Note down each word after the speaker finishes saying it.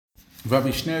Rabbi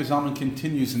Shneir Zalman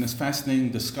continues in this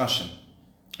fascinating discussion,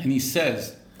 and he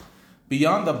says,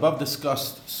 beyond the above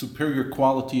discussed superior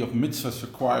quality of mitzvahs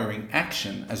requiring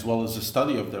action as well as the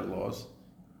study of their laws,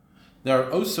 they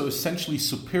are also essentially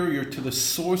superior to the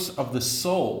source of the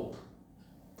soul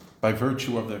by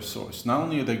virtue of their source. Not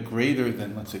only are they greater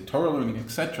than, let's say, Torah learning,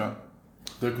 etc.,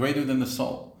 they're greater than the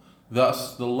soul.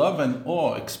 Thus, the love and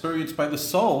awe experienced by the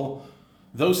soul,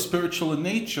 though spiritual in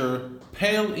nature,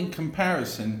 pale in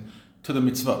comparison to the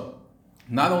mitzvah.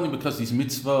 Not only because these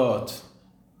mitzvot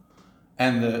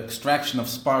and the extraction of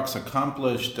sparks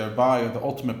accomplished thereby are the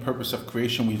ultimate purpose of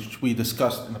creation, which we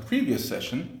discussed in the previous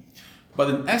session, but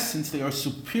in essence they are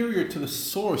superior to the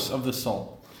source of the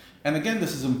soul. And again,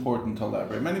 this is important to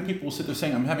elaborate. Many people will sit there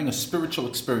saying, I'm having a spiritual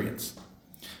experience.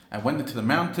 I went into the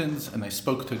mountains and I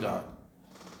spoke to God.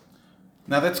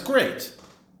 Now that's great.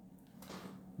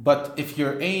 But if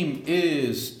your aim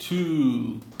is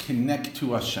to connect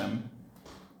to Hashem,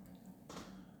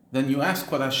 then you ask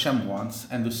what Hashem wants,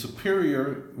 and the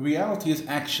superior reality is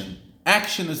action.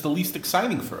 Action is the least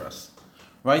exciting for us,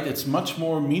 right? It's much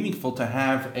more meaningful to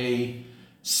have a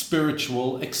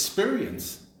spiritual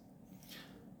experience.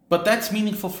 But that's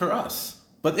meaningful for us.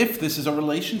 But if this is a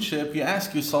relationship, you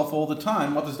ask yourself all the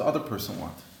time, what does the other person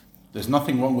want? There's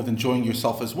nothing wrong with enjoying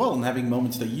yourself as well and having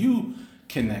moments that you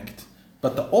connect.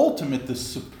 But the ultimate, the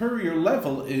superior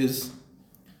level is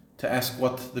to ask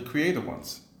what the Creator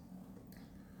wants.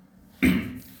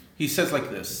 He says like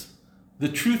this, the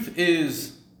truth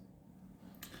is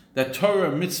that Torah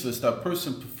mitzvahs that a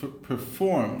person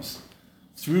performs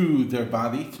through their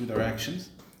body, through their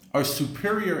actions, are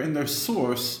superior in their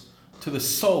source to the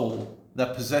soul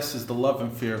that possesses the love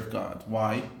and fear of God.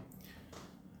 Why?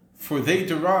 For they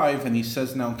derive, and he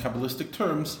says now in Kabbalistic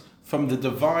terms, from the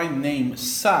divine name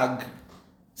Samach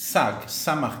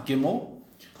Gimel,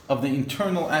 of the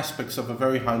internal aspects of a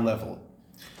very high level.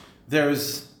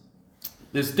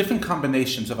 There's different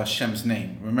combinations of Hashem's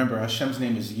name. Remember, Hashem's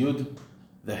name is Yud,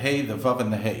 the Hey, the Vav,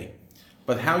 and the Hey.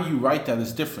 But how you write that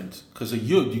is different. Because a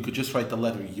Yud, you could just write the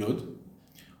letter Yud,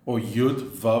 or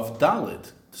Yud, Vav,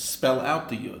 Dalet, to spell out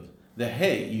the Yud. The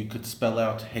Hey, you could spell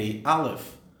out Hey,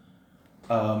 Aleph.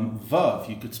 Vav,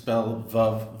 you could spell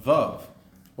Vav, Vav.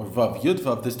 Or Vav, Yud,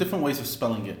 Vav. There's different ways of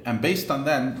spelling it. And based on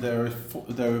that, there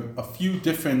are a few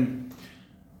different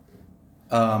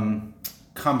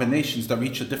combinations that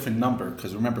reach a different number,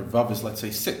 because remember, Vav is, let's say,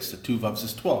 6, so 2 Vavs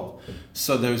is 12.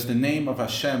 So there's the name of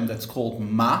Hashem that's called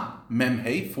Ma,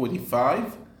 Mem-He,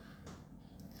 45.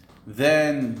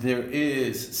 Then there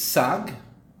is Sag,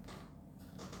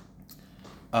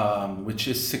 which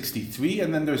is 63,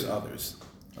 and then there's others,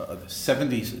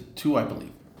 72, I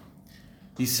believe.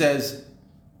 He says,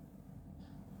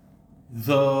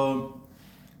 the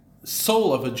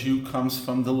soul of a Jew comes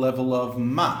from the level of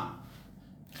Ma.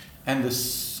 And the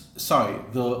soul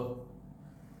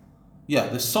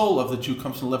of the Jew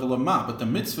comes from the level of Ma, but the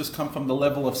mitzvahs come from the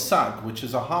level of Sag, which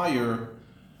is a higher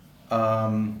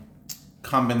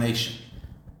combination.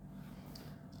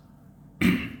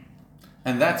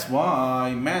 And that's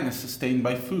why man is sustained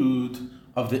by food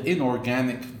of the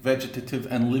inorganic, vegetative,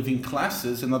 and living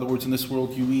classes. In other words, in this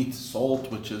world you eat salt,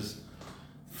 which is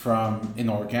from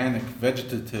inorganic,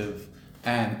 vegetative,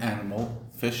 and animal,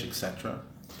 fish, etc.,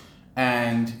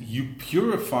 and you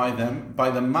purify them by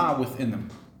the Ma within them.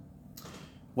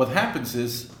 What happens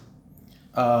is,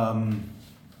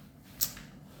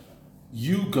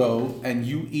 you go and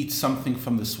you eat something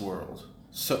from this world.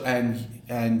 So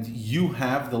and you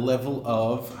have the level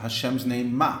of Hashem's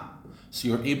name Ma. So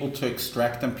you're able to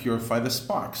extract and purify the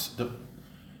sparks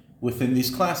within these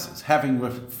classes. Having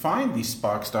refined these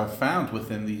sparks that are found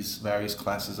within these various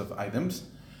classes of items,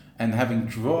 and having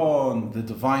drawn the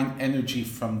divine energy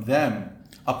from them,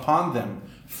 upon them,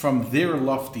 from their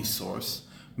lofty source,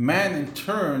 man in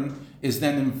turn is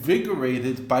then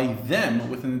invigorated by them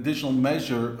with an additional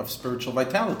measure of spiritual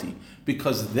vitality,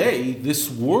 because this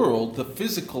world, the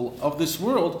physical of this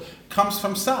world, comes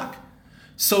from Sag.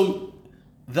 So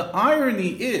the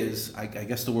irony is, I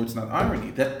guess the word's not irony,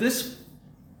 that this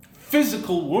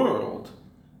physical world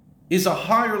is a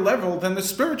higher level than the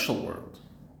spiritual world.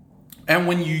 And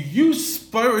when you use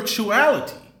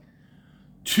spirituality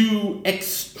to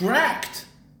extract,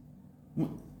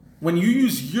 when you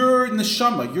use your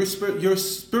neshama, your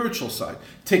spiritual side,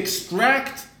 to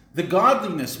extract the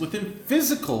godliness within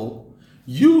physical,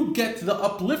 you get the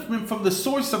upliftment from the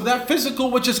source of that physical,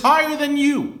 which is higher than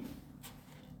you.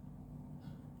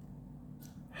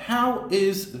 How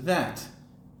is that?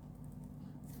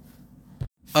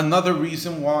 Another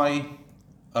reason why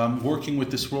working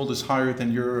with this world is higher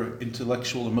than your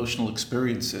intellectual, emotional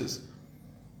experiences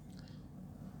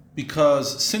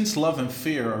Because since love and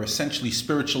fear are essentially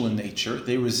spiritual in nature,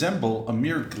 they resemble a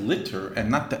mere glitter and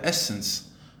not the essence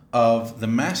of the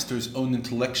master's own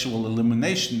intellectual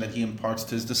illumination that he imparts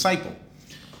to his disciple.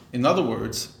 In other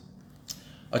words,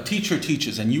 a teacher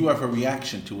teaches and you have a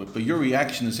reaction to it, but your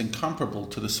reaction is incomparable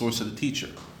to the source of the teacher.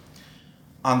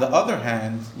 On the other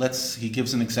hand, he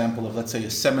gives an example of, let's say, a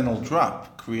seminal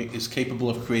drop is capable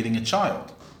of creating a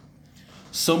child.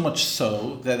 So much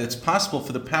so that it's possible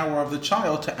for the power of the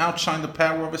child to outshine the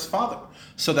power of his father,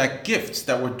 so that gifts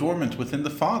that were dormant within the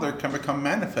father can become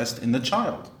manifest in the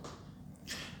child.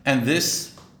 And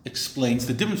this explains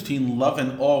the difference between love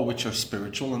and awe, which are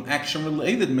spiritual, and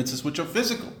action-related mitzvahs, which are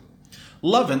physical.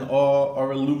 Love and awe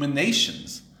are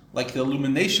illuminations, like the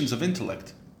illuminations of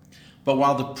intellect. But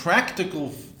while the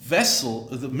practical vessel,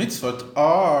 the mitzvot,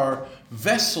 are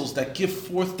vessels that give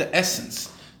forth the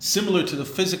essence, similar to the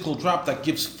physical drop that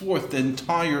gives forth the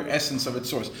entire essence of its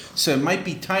source. So it might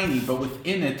be tiny, but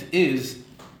within it is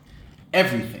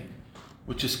everything,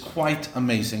 which is quite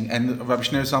amazing. And Rabbi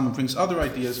Shneur Zalman brings other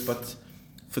ideas, but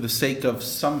for the sake of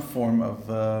some form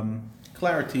of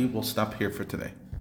clarity, we'll stop here for today.